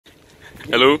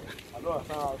Hello.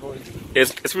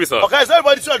 Yes, please, sir. Okay, so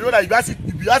everybody should know that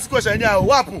you ask question here.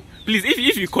 What happen? Please,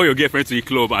 if you call your girlfriend to a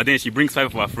club and then she brings 5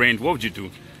 of her friends, what would you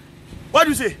do? What do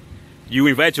you say? You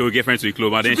invite your girlfriend to a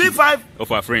club and then she bring 5 of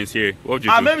her friends here. What would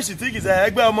you do? Maybe she think it's a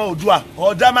Egbe Omo Odua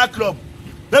or Drama Club.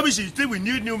 Maybe she think we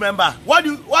need new member. What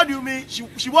do you mean?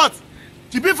 She what?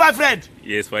 She bring 5 friends.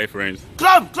 Yes, 5 friends.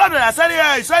 Club that are selling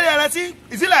her.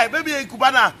 Is it like maybe in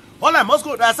Cubana or like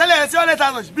Moscow? They are selling her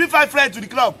 100,000. She bring 5 friends to the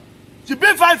club. She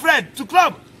bring 5 friends to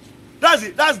club. That's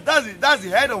it. That's the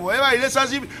head of whatever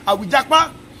relationship. And with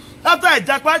Jackpot, after I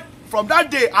Jackpot, from that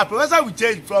day, our professor will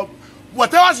change from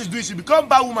whatever she's doing. She become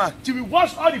bad woman. She will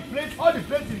wash all the plates in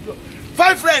the club.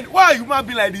 5 friends. Why a human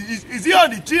being like this? Is he on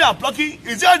the tree and plucking?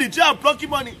 Is he on the tree and plucking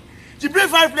money? She bring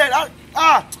 5 friends.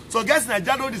 So guys in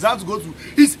Nigeria don't deserve to go to.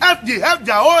 They help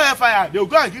their own fire. They will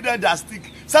go and give them their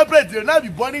stick. Separate. They will not be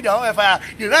burning their own fire.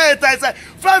 They will not enter inside.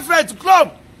 5 friends to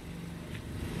club.